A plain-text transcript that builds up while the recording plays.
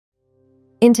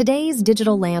In today's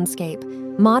digital landscape,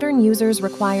 modern users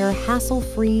require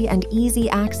hassle-free and easy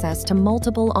access to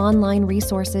multiple online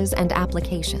resources and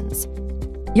applications.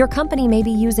 Your company may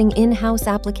be using in-house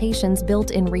applications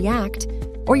built in React,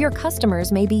 or your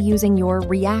customers may be using your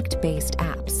React-based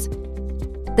apps.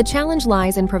 The challenge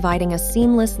lies in providing a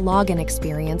seamless login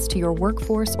experience to your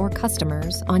workforce or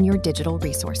customers on your digital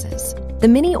resources. The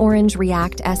miniOrange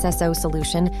React SSO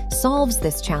solution solves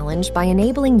this challenge by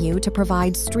enabling you to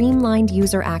provide streamlined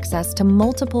user access to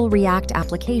multiple React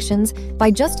applications by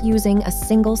just using a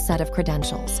single set of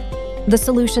credentials. The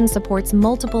solution supports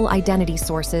multiple identity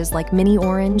sources like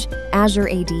miniOrange, Azure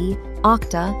AD,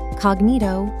 Okta,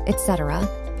 Cognito, etc.,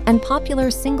 and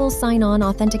popular single sign-on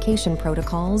authentication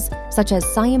protocols such as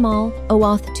SIEMAL,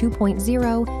 OAuth 2.0,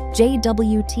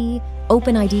 JWT,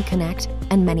 OpenID Connect,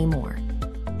 and many more.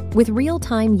 With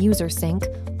real-time user sync,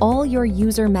 all your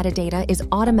user metadata is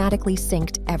automatically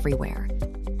synced everywhere.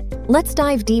 Let's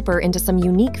dive deeper into some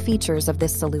unique features of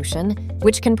this solution,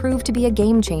 which can prove to be a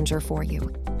game changer for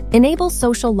you. Enable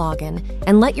social login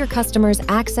and let your customers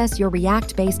access your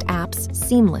React-based apps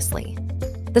seamlessly.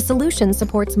 The solution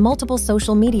supports multiple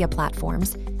social media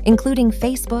platforms, including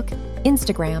Facebook,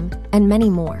 Instagram, and many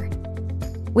more.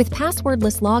 With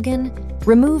passwordless login,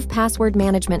 remove password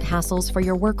management hassles for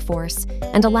your workforce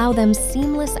and allow them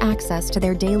seamless access to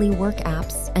their daily work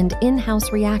apps and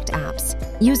in-house React apps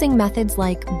using methods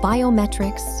like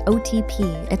biometrics,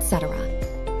 OTP, etc.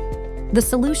 The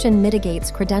solution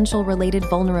mitigates credential-related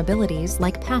vulnerabilities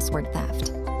like password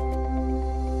theft.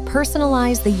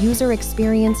 Personalize the user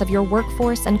experience of your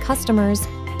workforce and customers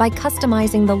by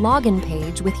customizing the login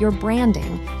page with your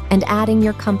branding and adding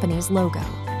your company's logo.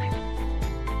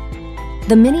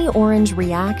 The miniOrange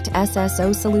React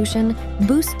SSO solution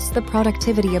boosts the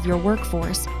productivity of your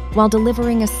workforce while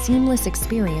delivering a seamless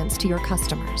experience to your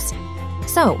customers.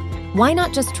 So, why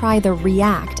not just try the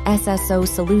React SSO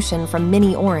solution from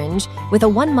miniOrange with a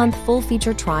 1-month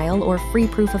full-feature trial or free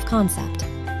proof of concept?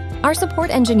 Our support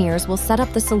engineers will set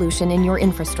up the solution in your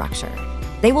infrastructure.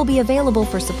 They will be available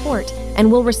for support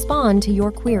and will respond to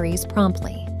your queries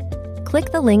promptly.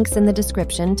 Click the links in the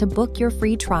description to book your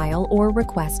free trial or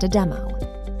request a demo.